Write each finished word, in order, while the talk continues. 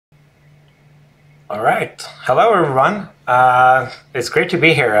All right. Hello, everyone. It's great to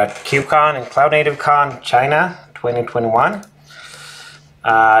be here at KubeCon and Cloud Native Con China 2021.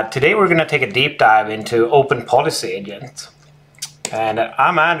 Today, we're going to take a deep dive into Open Policy Agent. And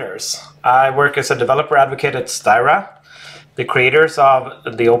I'm Anders. I work as a developer advocate at Styra, the creators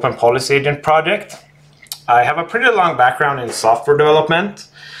of the Open Policy Agent project. I have a pretty long background in software development,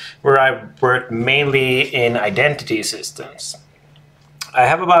 where I worked mainly in identity systems. I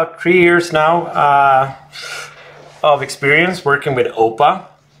have about 3 years now of experience working with OPA.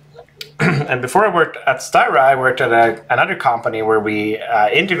 And before I worked at Styra, I worked at another company where we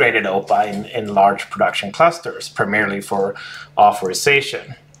integrated OPA in large production clusters, primarily for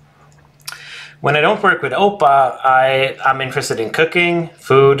authorization. When I don't work with OPA, I'm interested in cooking,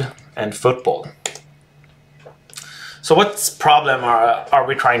 food, and football. So what problem are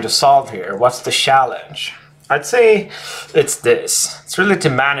we trying to solve here? What's the challenge? I'd say it's this. It's really to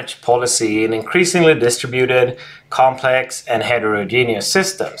manage policy in increasingly distributed, complex, and heterogeneous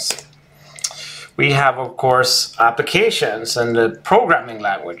systems. We have, of course, applications and programming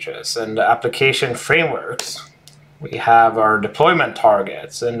languages and application frameworks. We have our deployment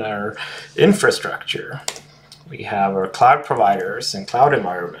targets and our infrastructure. We have our cloud providers and cloud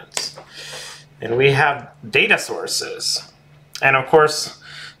environments. And we have data sources. And of course,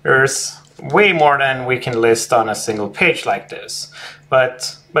 there's way more than we can list on a single page like this.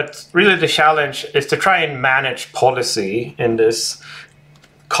 But really the challenge is to try and manage policy in this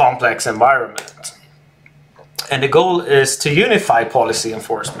complex environment. And the goal is to unify policy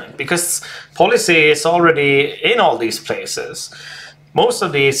enforcement, because policy is already in all these places. Most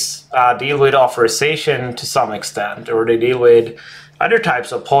of these deal with authorization to some extent, or they deal with other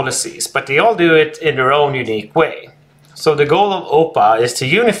types of policies, but they all do it in their own unique way. So the goal of OPA is to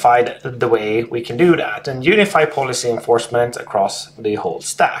unify the way we can do that and unify policy enforcement across the whole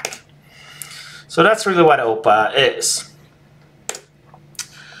stack. So that's really what OPA is.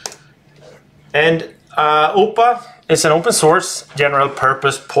 And OPA is an open source general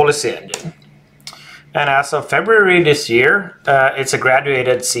purpose policy engine. And as of February this year, it's a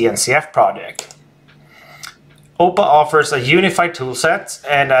graduated CNCF project. OPA offers a unified toolset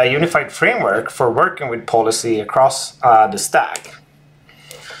and a unified framework for working with policy across the stack.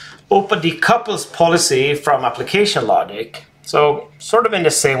 OPA decouples policy from application logic, so sort of in the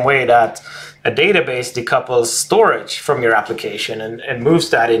same way that a database decouples storage from your application and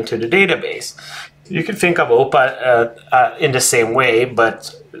moves that into the database. You can think of OPA in the same way,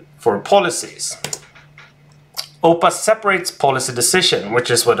 but for policies. OPA separates policy decision, which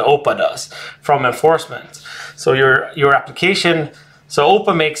is what OPA does, from enforcement. So your application, so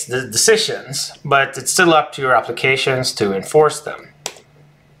OPA makes the decisions, but it's still up to your applications to enforce them.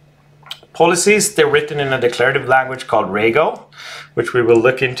 Policies, they're written in a declarative language called Rego, which we will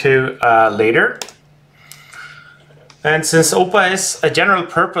look into later. And since OPA is a general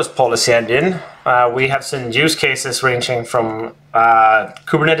purpose policy engine, we have some use cases ranging from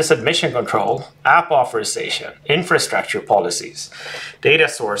Kubernetes admission control, app authorization, infrastructure policies, data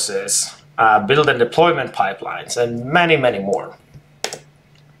sources, build and deployment pipelines, and many, many more.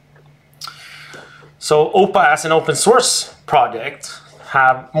 So OPA as an open source project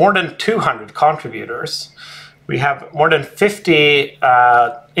have more than 200 contributors. We have more than 50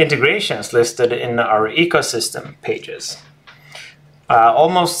 integrations listed in our ecosystem pages.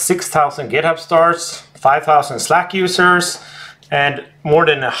 Almost 6,000 GitHub stars, 5,000 Slack users, and more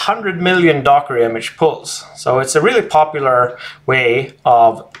than 100 million Docker image pulls. So it's a really popular way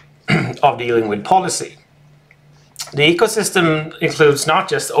of dealing with policy. The ecosystem includes not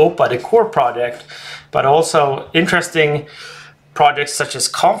just OPA, the core project, but also interesting projects such as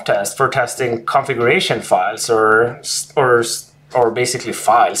ConfTest for testing configuration files or basically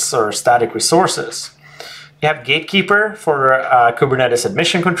files or static resources. You have Gatekeeper for Kubernetes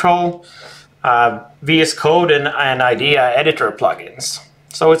admission control, VS Code and IDEA editor plugins.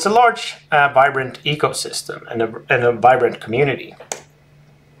 So it's a large, vibrant ecosystem and a vibrant community.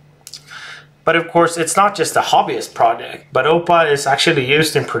 But of course, it's not just a hobbyist project, but OPA is actually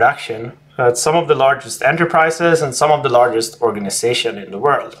used in production at some of the largest enterprises and some of the largest organizations in the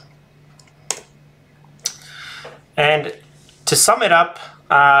world. And to sum it up,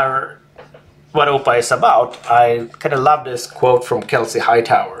 what OPA is about, I kind of love this quote from Kelsey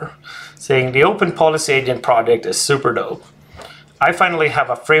Hightower, saying, "The Open Policy Agent project is super dope. I finally have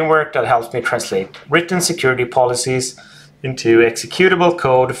a framework that helps me translate written security policies into executable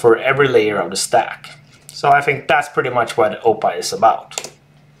code for every layer of the stack." So I think that's pretty much what OPA is about.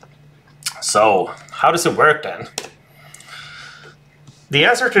 So how does it work then? The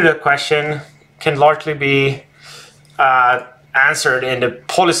answer to the question can largely be answered in the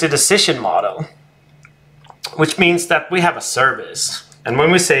policy decision model. which means that we have a service. And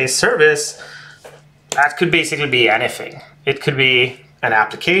when we say service, that could basically be anything. It could be an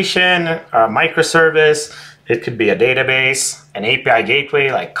application, a microservice, it could be a database, an API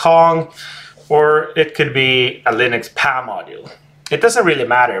gateway like Kong, or it could be a Linux PAM module. It doesn't really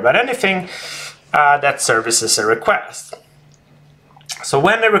matter, but anything that services a request. So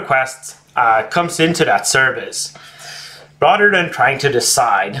when a request comes into that service, rather than trying to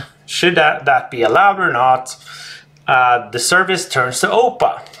decide should that be allowed or not, the service turns to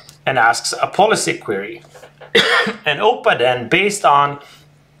OPA and asks a policy query. And OPA then, based on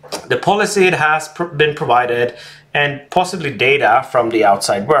the policy it has been provided and possibly data from the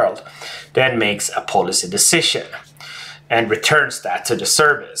outside world, then makes a policy decision and returns that to the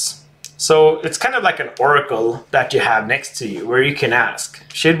service. So it's kind of like an oracle that you have next to you where you can ask,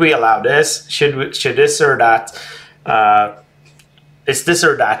 should we allow this? Should this or that, is this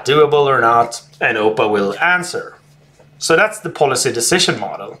or that doable or not? And OPA will answer. So that's the policy decision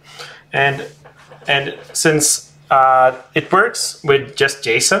model. And since it works with just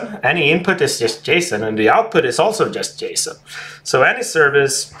JSON, any input is just JSON and the output is also just JSON. So any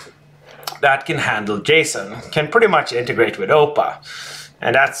service that can handle JSON can pretty much integrate with OPA.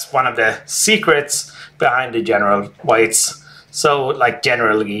 And that's one of the secrets behind the general, why it's so like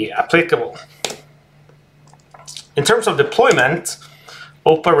generally applicable. In terms of deployment,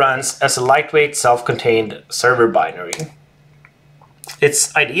 OPA runs as a lightweight self-contained server binary.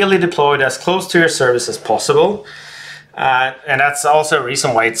 It's ideally deployed as close to your service as possible. And that's also a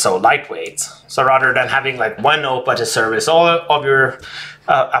reason why it's so lightweight. So rather than having like one OPA to service all of your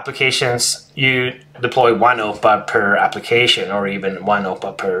applications, you deploy one OPA per application or even one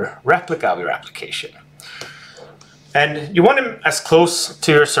OPA per replica of your application. And you want them as close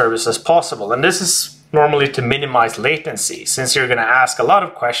to your service as possible. And this is normally to minimize latency. Since you're going to ask a lot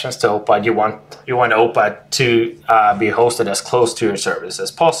of questions to OPA, you want OPA to be hosted as close to your service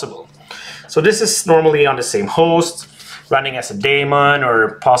as possible. So this is normally on the same host, running as a daemon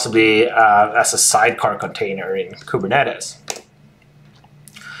or possibly as a sidecar container in Kubernetes.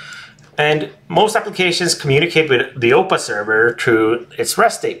 And most applications communicate with the OPA server through its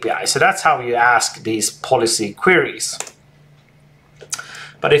REST API. So that's how you ask these policy queries.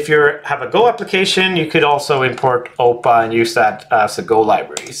 But if you have a Go application, you could also import OPA and use that as a Go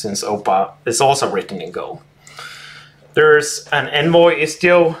library, since OPA is also written in Go. There's an Envoy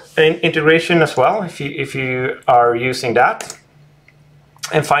Istio integration as well, if you are using that.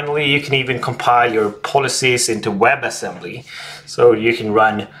 And finally, you can even compile your policies into WebAssembly, so you can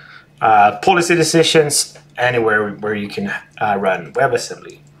run policy decisions anywhere where you can run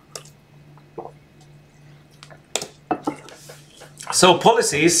WebAssembly. So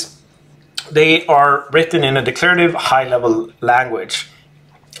policies, they are written in a declarative high-level language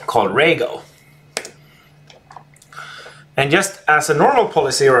called Rego. And just as a normal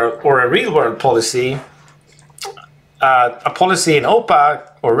policy or a real-world policy, a policy in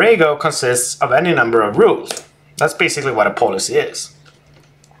OPA or Rego consists of any number of rules. That's basically what a policy is.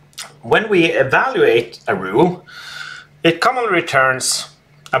 When we evaluate a rule, it commonly returns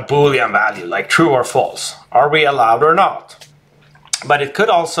a Boolean value, like true or false. Are we allowed or not? But it could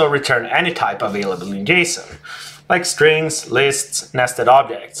also return any type available in JSON, like strings, lists, nested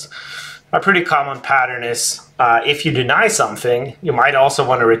objects. A pretty common pattern is if you deny something, you might also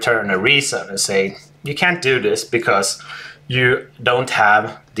want to return a reason and say, you can't do this because you don't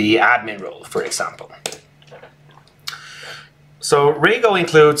have the admin role, for example. So Rego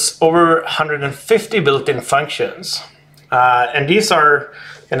includes over 150 built-in functions, and these are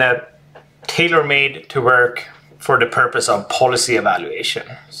tailor-made to work for the purpose of policy evaluation.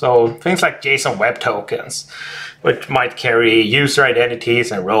 So things like JSON Web Tokens, which might carry user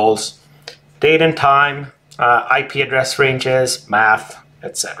identities and roles, date and time, IP address ranges, math,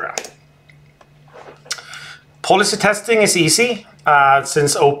 etc. Policy testing is easy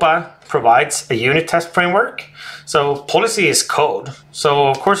since OPA provides a unit test framework. So policy is code. So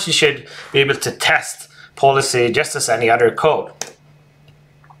of course you should be able to test policy just as any other code.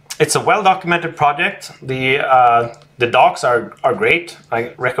 It's a well-documented project. The docs are great.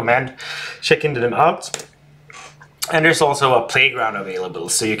 I recommend checking them out. And there's also a playground available,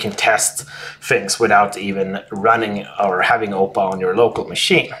 so you can test things without even running or having OPA on your local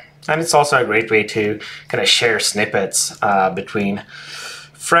machine. And it's also a great way to kind of share snippets between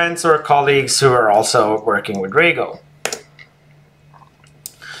friends or colleagues who are also working with Rego.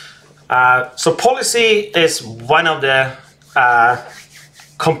 So policy is one of the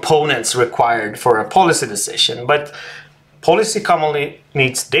components required for a policy decision, but policy commonly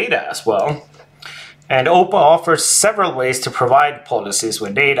needs data as well. And OPA offers several ways to provide policies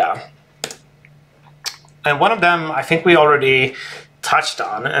with data. And one of them I think we already touched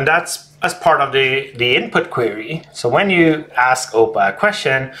on, and that's as part of the input query. So when you ask OPA a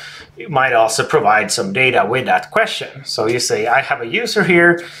question, you might also provide some data with that question. So you say, I have a user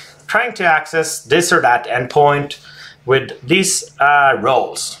here trying to access this or that endpoint with these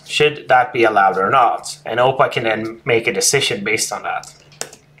roles. Should that be allowed or not? And OPA can then make a decision based on that.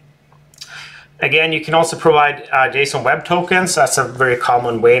 Again, you can also provide JSON web tokens. That's a very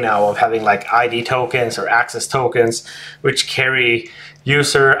common way now of having like ID tokens or access tokens, which carry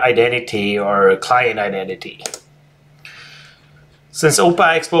user identity or client identity. Since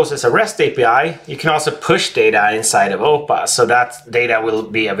OPA exposes a REST API, you can also push data inside of OPA, so that data will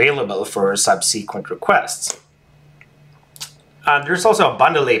be available for subsequent requests. There's also a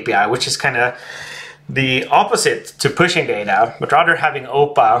bundle API, which is kind of the opposite to pushing data, but rather having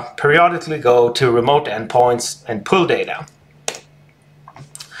OPA periodically go to remote endpoints and pull data.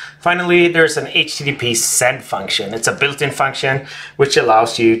 Finally, there's an HTTP send function. It's a built-in function which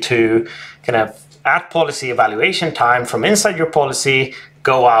allows you to kind of, at policy evaluation time, from inside your policy,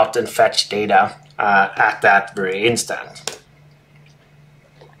 go out and fetch data at that very instant.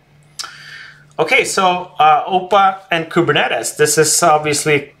 Okay, so OPA and Kubernetes. This is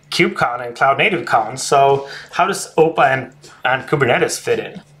obviously KubeCon and Cloud Native Con. So how does OPA and Kubernetes fit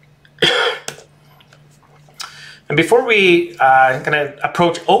in? And before we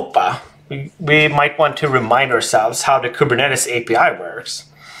approach OPA, we might want to remind ourselves how the Kubernetes API works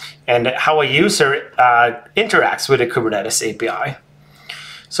and how a user interacts with the Kubernetes API.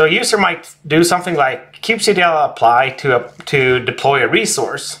 So a user might do something like kubectl apply to deploy a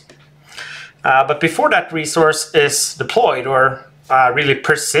resource. But before that resource is deployed or really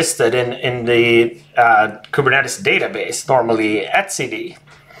persisted in the Kubernetes database, normally etcd,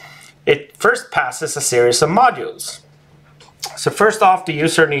 it first passes a series of modules. So first off, the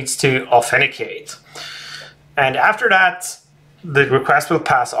user needs to authenticate. And after that, the request will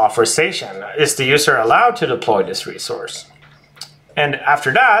pass authorization. Is the user allowed to deploy this resource? And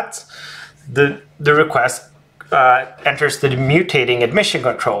after that, the request enters the mutating admission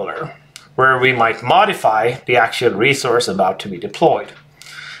controller, where we might modify the actual resource about to be deployed.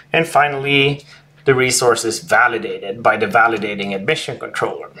 And finally, the resource is validated by the validating admission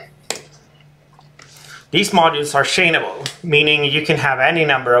controller. These modules are chainable, meaning you can have any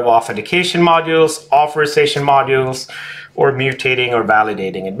number of authentication modules, authorization modules, or mutating or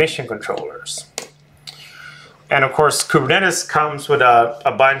validating admission controllers. And of course, Kubernetes comes with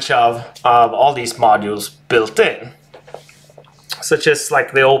a bunch of all these modules built in, such as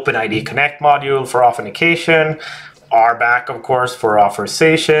like the OpenID Connect module for authentication, RBAC, of course, for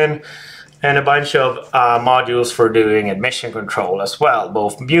authorization, and a bunch of modules for doing admission control as well,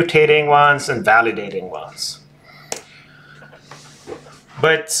 both mutating ones and validating ones.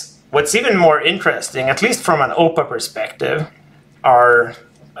 But what's even more interesting, at least from an OPA perspective,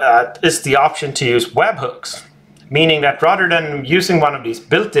 is the option to use webhooks, meaning that rather than using one of these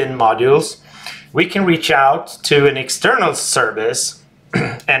built-in modules, we can reach out to an external service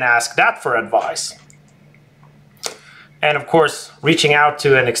and ask that for advice. And of course, reaching out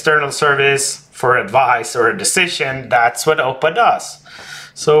to an external service for advice or a decision, that's what OPA does.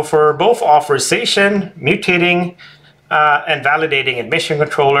 So for both authorization, mutating, and validating admission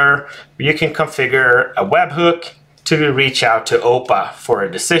controller, you can configure a webhook to reach out to OPA for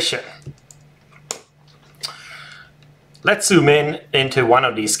a decision. Let's zoom in into one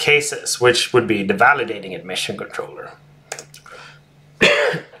of these cases, which would be the validating admission controller.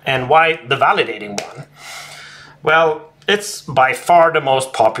 And why the validating one? Well, it's by far the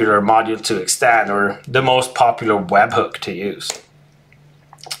most popular module to extend, or the most popular webhook to use.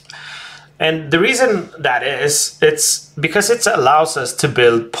 And the reason that is, it's because it allows us to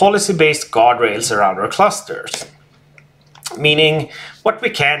build policy-based guardrails around our clusters, meaning what we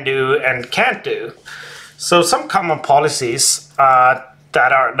can do and can't do. So some common policies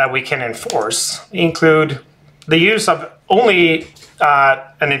that we can enforce include the use of only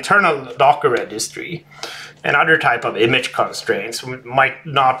an internal Docker registry and other type of image constraints. We might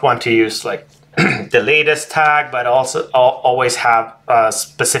not want to use like the latest tag, but also always have a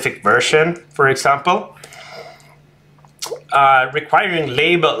specific version, for example. Requiring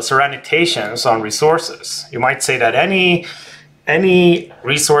labels or annotations on resources. You might say that any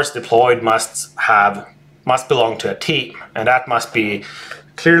resource deployed must belong to a team, and that must be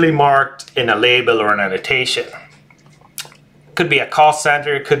clearly marked in a label or an annotation. Could be a cost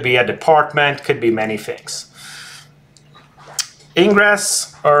center, could be a department, could be many things.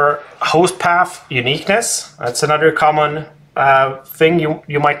 Ingress or host path uniqueness, that's another common thing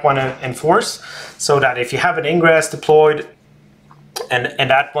you might want to enforce, so that if you have an ingress deployed and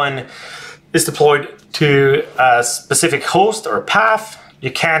that one is deployed to a specific host or path,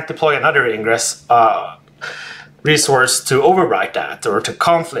 you can't deploy another ingress resource to overwrite that or to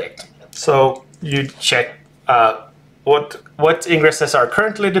conflict. So you check what ingresses are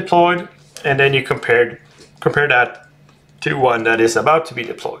currently deployed, and then you compare that to one that is about to be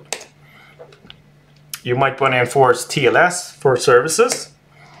deployed. You might want to enforce TLS for services.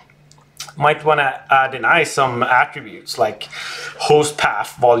 Might want to deny some attributes like host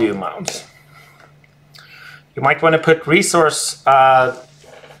path volume amounts. You might want to put resource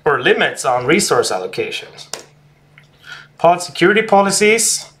or limits on resource allocations. Pod security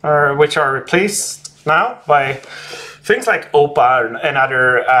policies, which are replaced now by things like OPA and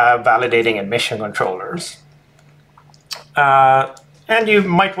other validating admission controllers. And you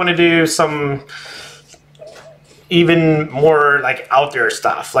might want to do some even more like out there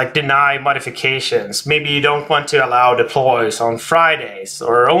stuff, like deny modifications. Maybe you don't want to allow deploys on Fridays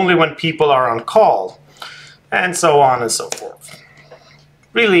or only when people are on call, and so on and so forth.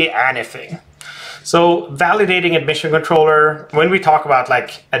 Really anything. So validating admission controller, when we talk about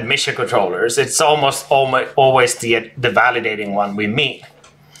like admission controllers, it's almost always the validating one we mean.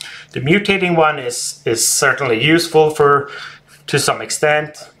 The mutating one is certainly useful to some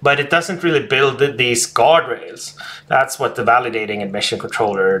extent, but it doesn't really build these guardrails. That's what the validating admission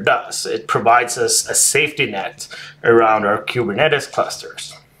controller does. It provides us a safety net around our Kubernetes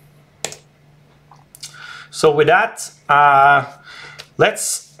clusters. So with that,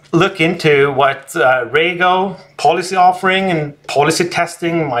 let's look into what Rego policy offering and policy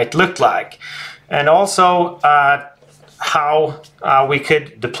testing might look like, and also how we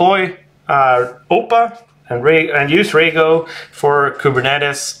could deploy OPA and use Rego for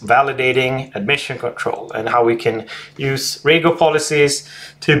Kubernetes validating admission control, and how we can use Rego policies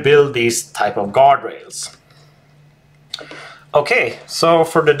to build these type of guardrails. Okay, so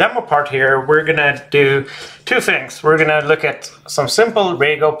for the demo part here, we're gonna do two things. We're gonna look at some simple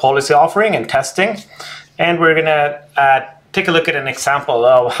Rego policy offering and testing, and we're gonna take a look at an example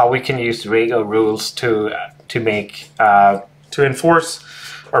of how we can use Rego rules to enforce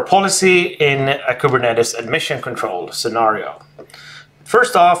our policy in a Kubernetes admission control scenario.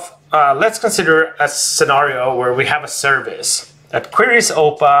 First off, let's consider a scenario where we have a service that queries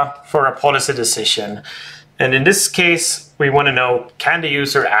OPA for a policy decision. And in this case, we want to know, can the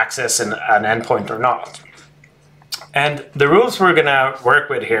user access an endpoint or not? And the rules we're going to work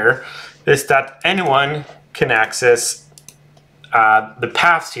with here is that anyone can access the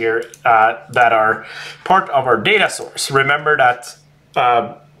paths here that are part of our data source. Remember that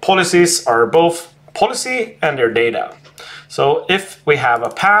policies are both policy and their data. So if we have a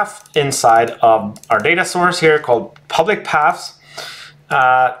path inside of our data source here called public paths,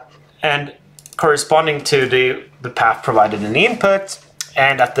 and corresponding to the path provided in the input,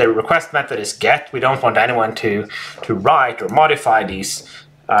 and that the request method is get, we don't want anyone to write or modify these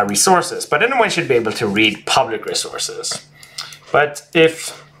resources, but anyone should be able to read public resources. But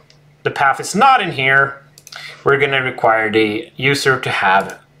if the path is not in here, we're going to require the user to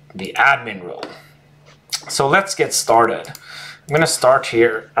have the admin role. So let's get started. I'm going to start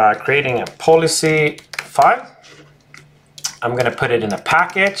here creating a policy file. I'm going to put it in a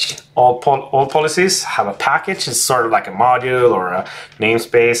package. All policies have a package. It's sort of like a module or a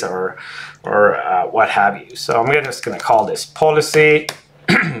namespace or what have you. So I'm just going to call this policy,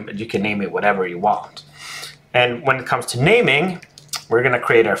 but you can name it whatever you want. And when it comes to naming, we're going to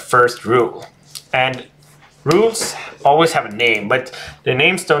create our first rule. And rules always have a name, but the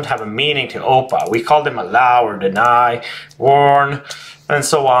names don't have a meaning to OPA. We call them allow or deny, warn, and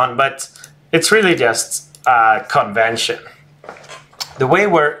so on, but it's really just convention. The way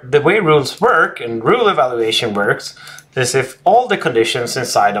rules work and rule evaluation works is if all the conditions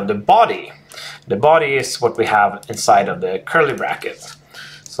inside of the body is what we have inside of the curly bracket.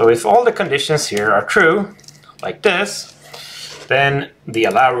 So if all the conditions here are true, like this, then the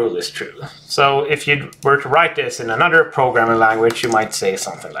allow rule is true. So if you were to write this in another programming language, you might say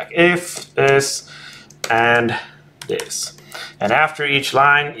something like if this and this. And after each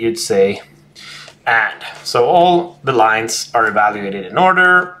line, you'd say and. So all the lines are evaluated in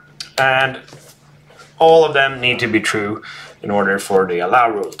order, and all of them need to be true in order for the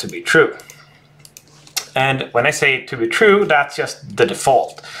allow rule to be true. And when I say to be true, that's just the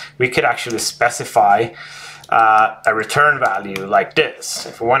default. We could actually specify a return value like this.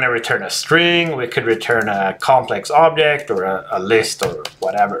 If we want to return a string, we could return a complex object or a list or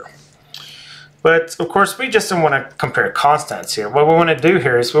whatever. But of course, we just don't want to compare constants here. What we want to do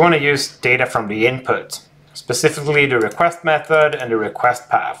here is we want to use data from the input, specifically the request method and the request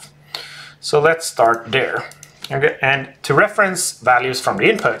path. So let's start there. Okay, and to reference values from the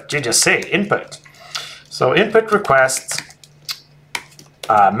input, you just say input. So input request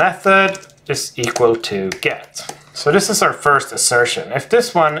method is equal to get. So this is our first assertion. If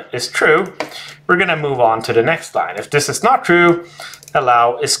this one is true, we're going to move on to the next line. If this is not true,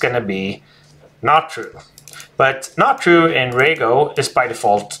 allow is going to be not true. But not true in Rego is by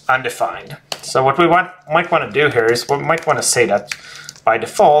default undefined. So what we might want to do here is we might want to say that by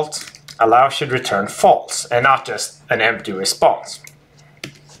default, allow should return false and not just an empty response.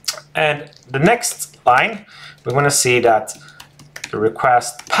 And the next line, we want to see that the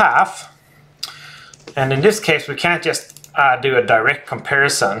request path, and in this case we can't just do a direct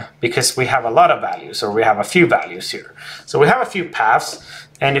comparison because we have a lot of values, or we have a few values here. So we have a few paths,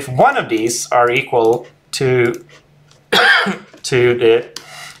 and if one of these are equal to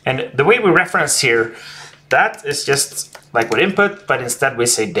and the way we reference here, that is just like with input, but instead we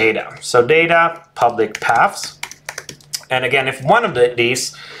say data. So data public paths, and again, if one of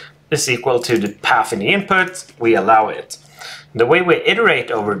these is equal to the path in the input, we allow it. The way we iterate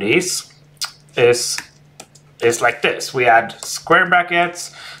over these is like this. We add square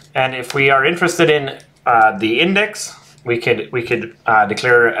brackets, and if we are interested in the index, we could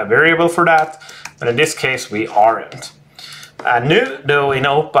declare a variable for that, but in this case we aren't. New though in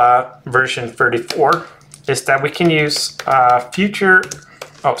OPA version 34 is that we can use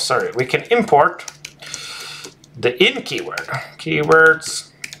we can import the in keyword,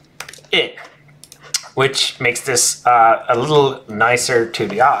 keywords in, which makes this a little nicer to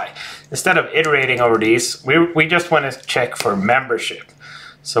the eye. Instead of iterating over these, we just want to check for membership.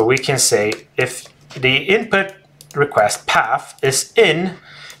 So we can say if the input request path is in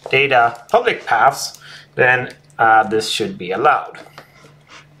data public paths, then this should be allowed.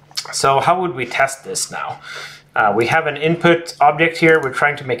 So how would we test this now? We have an input object here. We're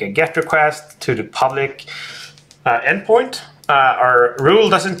trying to make a GET request to the public endpoint. Our rule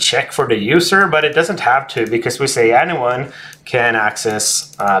doesn't check for the user, but it doesn't have to, because we say anyone can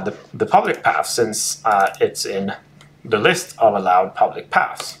access the public path, since it's in the list of allowed public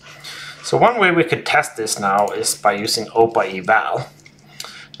paths. So one way we could test this now is by using OPA eval.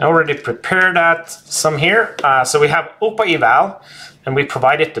 I already prepared some here. So we have OPA eval, and we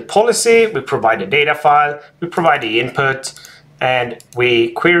provide it the policy, we provide the data file, we provide the input, and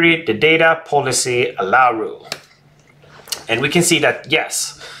we query the data policy allow rule. And we can see that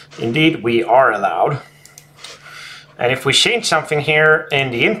yes, indeed we are allowed. And if we change something here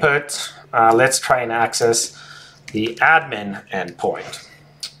in the input, let's try and access the admin endpoint.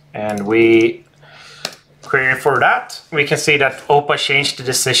 And we query for that. We can see that OPA changed the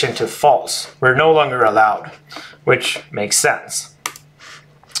decision to false. We're no longer allowed, which makes sense.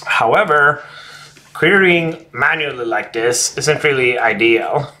 However, querying manually like this isn't really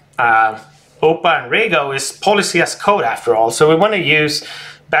ideal. OPA and Rego is policy as code after all, so we want to use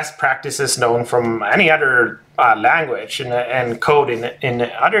best practices known from any other language and code in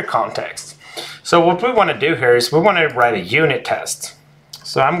other contexts. So what we want to do here is we want to write a unit test.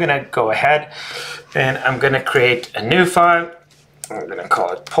 So I'm going to go ahead and I'm going to create a new file. I'm going to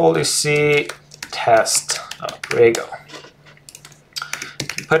call it policy test.rego.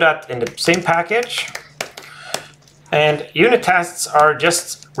 Put that in the same package. And unit tests are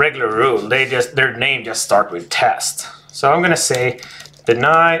just regular rule. Their name just start with test. So I'm going to say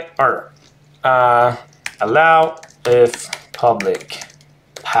deny or allow if public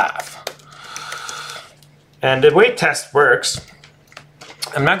path. And the way test works,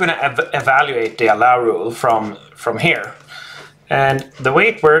 I'm not going to evaluate the allow rule from here. And the way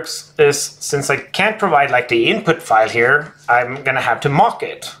it works is, since I can't provide like the input file here, I'm going to have to mock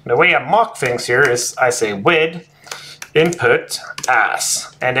it. The way I mock things here is I say with input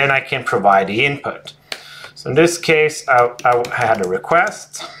as, and then I can provide the input. So in this case, I had a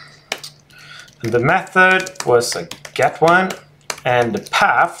request, and the method was a get one, and the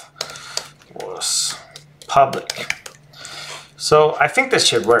path was public. So I think this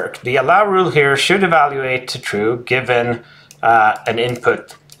should work. The allow rule here should evaluate to true given an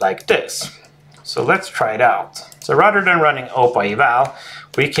input like this. So let's try it out. So rather than running OPA eval,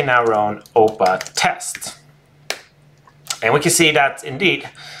 we can now run OPA test. And we can see that indeed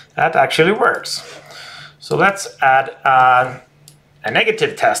that actually works. So let's add a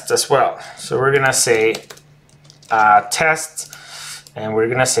negative test as well. So we're going to say test, and we're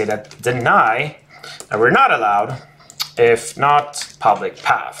going to say that deny that we're not allowed if not public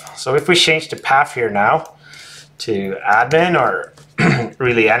path. So if we change the path here now to admin, or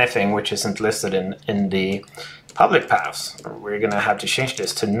really anything which isn't listed in the public paths, we're going to have to change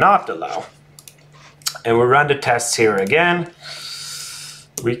this to not allow. And we'll run the tests here again.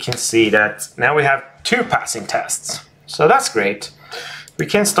 we can see that now we have 2 passing tests. So that's great. We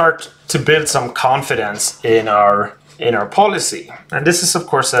can start to build some confidence in our policy. And this is, of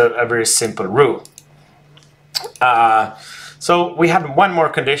course, a very simple rule. So we had one more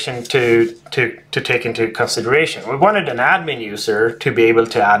condition to take into consideration. We wanted an admin user to be able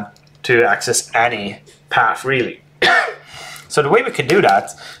to access any path, really. So the way we could do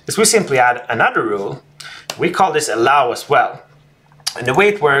that is we simply add another rule. We call this allow as well. And the way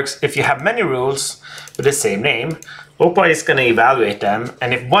it works, if you have many rules with the same name, OPA is going to evaluate them,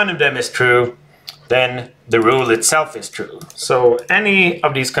 and if one of them is true, then the rule itself is true. So any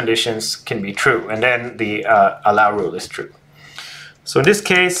of these conditions can be true, and then the allow rule is true. So in this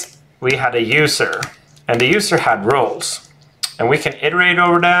case, we had a user, and the user had roles. And we can iterate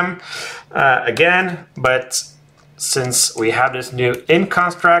over them again, but since we have this new in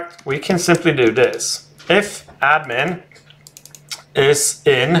construct, we can simply do this. If admin is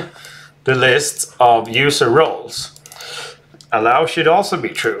in the list of user roles, allow should also be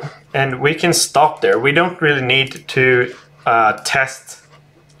true. And we can stop there. We don't really need to test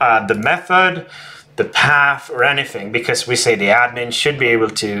the method, the path, or anything, because we say the admin should be able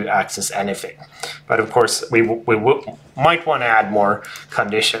to access anything. But of course, we might want to add more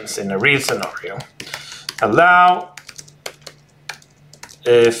conditions in a real scenario. Allow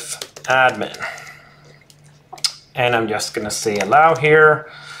if admin. And I'm just going to say allow here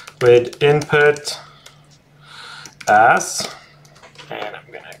with input as, and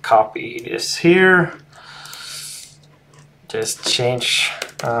I'm going to copy this here. Just change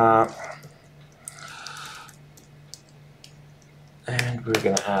and we're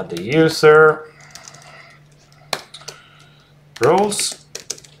going to add the user roles,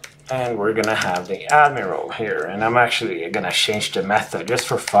 and we're going to have the admin role here. And I'm actually going to change the method just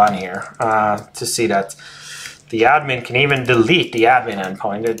for fun here to see that the admin can even delete the admin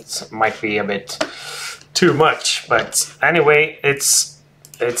endpoint. It might be a bit too much, but anyway, it's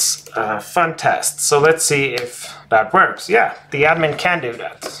a fun test. So let's see if that works. Yeah, the admin can do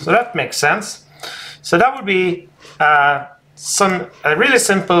that. So that makes sense. So that would be a really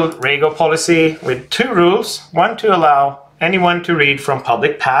simple Rego policy with 2 rules. One to allow anyone to read from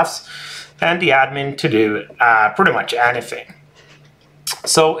public paths, and the admin to do pretty much anything.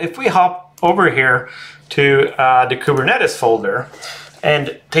 So if we hop over here to the Kubernetes folder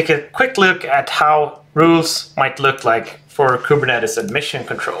and take a quick look at how rules might look like for Kubernetes admission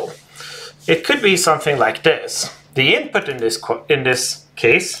control, it could be something like this. The input in this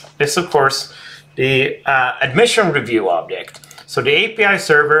case is, of course, the admission review object. So the API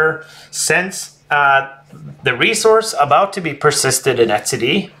server sends the resource about to be persisted in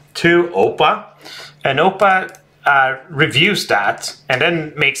etcd to OPA, and OPA reviews that and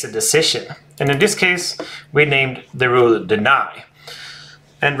then makes a decision. And in this case, we named the rule deny.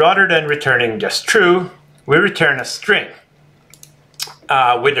 And rather than returning just true, we return a string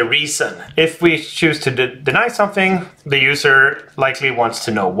with a reason. If we choose to deny something, the user likely wants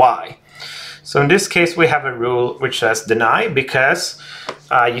to know why. So in this case, we have a rule which says deny because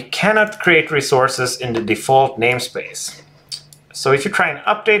you cannot create resources in the default namespace. So if you try and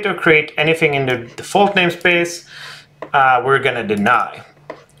update or create anything in the default namespace, we're going to deny.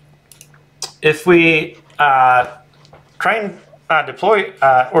 If we try and deploy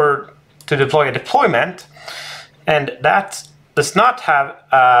deploy a deployment, and that does not have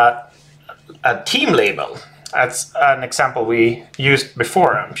a team label, that's an example we used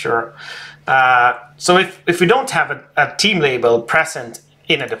before, I'm sure. So if we don't have a team label present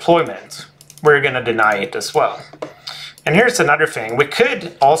in a deployment, we're going to deny it as well. And here's another thing. We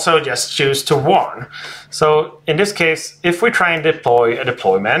could also just choose to warn. So in this case, if we try and deploy a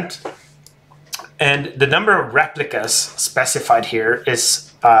deployment, and the number of replicas specified here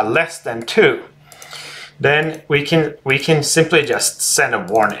is less than 2, then we can simply just send a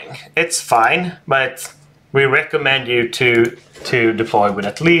warning. It's fine, but we recommend you to deploy with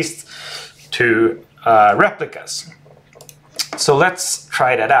at least 2 replicas. So let's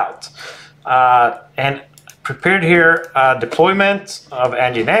try that out. And prepared here deployment of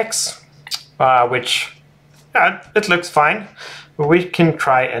Nginx, which it looks fine. We can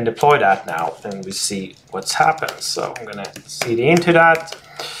try and deploy that now, and we see what's happened. So I'm going to cd into that,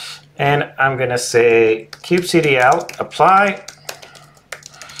 and I'm going to say kubectl apply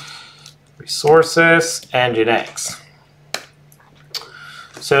resources Nginx.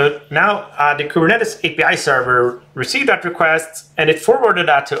 So now the Kubernetes API server received that request, and it forwarded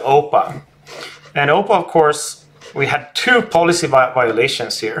that to OPA. And OPA, of course, we had 2 policy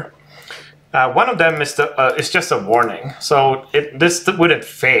violations here. One of them is just a warning. So this wouldn't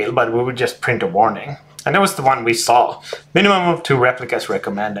fail, but we would just print a warning. And that was the one we saw. Minimum of 2 replicas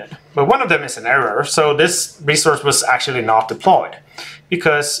recommended. But one of them is an error, so this resource was actually not deployed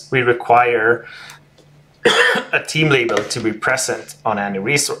because we require a team label to be present on any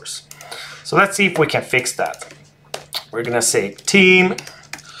resource. So let's see if we can fix that. We're gonna say team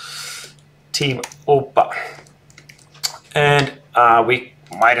OPA. And we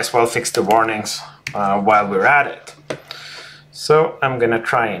might as well fix the warnings while we're at it. So I'm gonna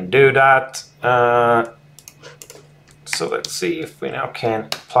try and do that. So let's see if we now can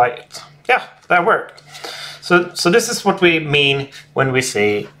apply it. Yeah, that worked. So this is what we mean when we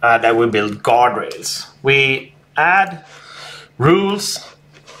say that we build guardrails. We add rules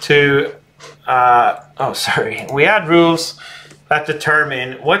to, we add rules that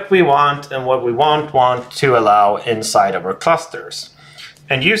determine what we want and what we won't want to allow inside of our clusters.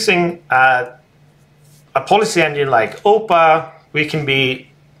 And using a policy engine like OPA, we can be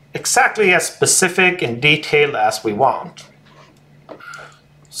exactly as specific and detailed as we want.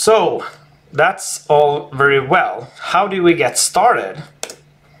 So that's all very well. How do we get started?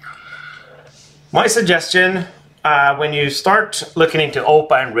 My suggestion when you start looking into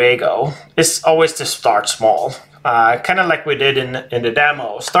OPA and Rego is always to start small. Kind of like we did in the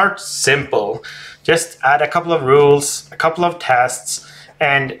demo. Start simple. Just add a couple of rules, a couple of tests,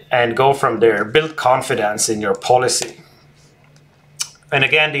 and go from there. Build confidence in your policy. And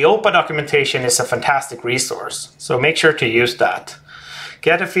again, the OPA documentation is a fantastic resource, so make sure to use that.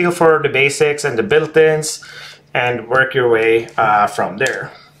 Get a feel for the basics and the built-ins and work your way from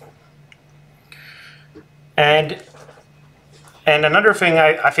there. And another thing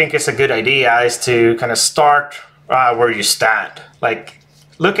I think is a good idea is to kind of start where you stand. Like,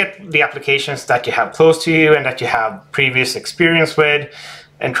 look at the applications that you have close to you and that you have previous experience with,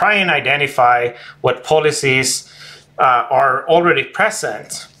 and try and identify what policies are already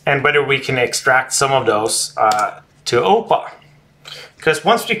present and whether we can extract some of those to OPA. Because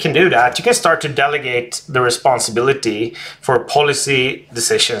once you can do that, you can start to delegate the responsibility for policy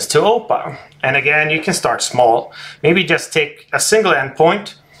decisions to OPA. And again, you can start small. Maybe just take a single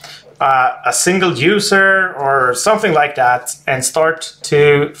endpoint, a single user or something like that, and start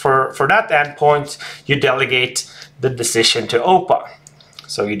to, for that endpoint, you delegate the decision to OPA.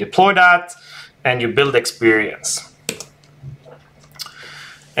 So you deploy that and you build experience.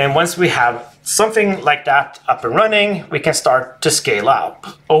 And once we have something like that up and running, we can start to scale up.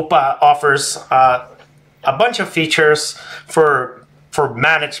 OPA offers a bunch of features for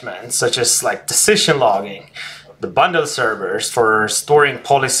management, such as like decision logging, the bundle servers for storing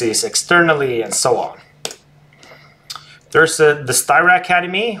policies externally, and so on. There's the Styra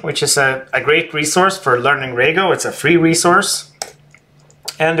Academy, which is a great resource for learning Rego. It's a free resource.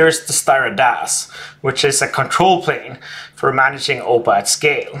 And there's the Styra DAS, which is a control plane for managing OPA at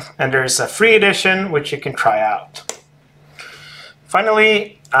scale. And there's a free edition, which you can try out.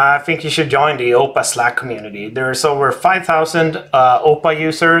 Finally, I think you should join the OPA Slack community. There's over 5,000 OPA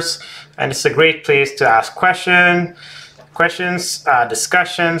users, and it's a great place to ask questions,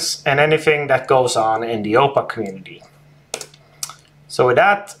 discussions, and anything that goes on in the OPA community. So with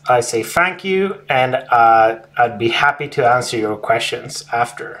that, I say thank you, and I'd be happy to answer your questions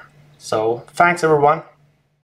after. So thanks, everyone.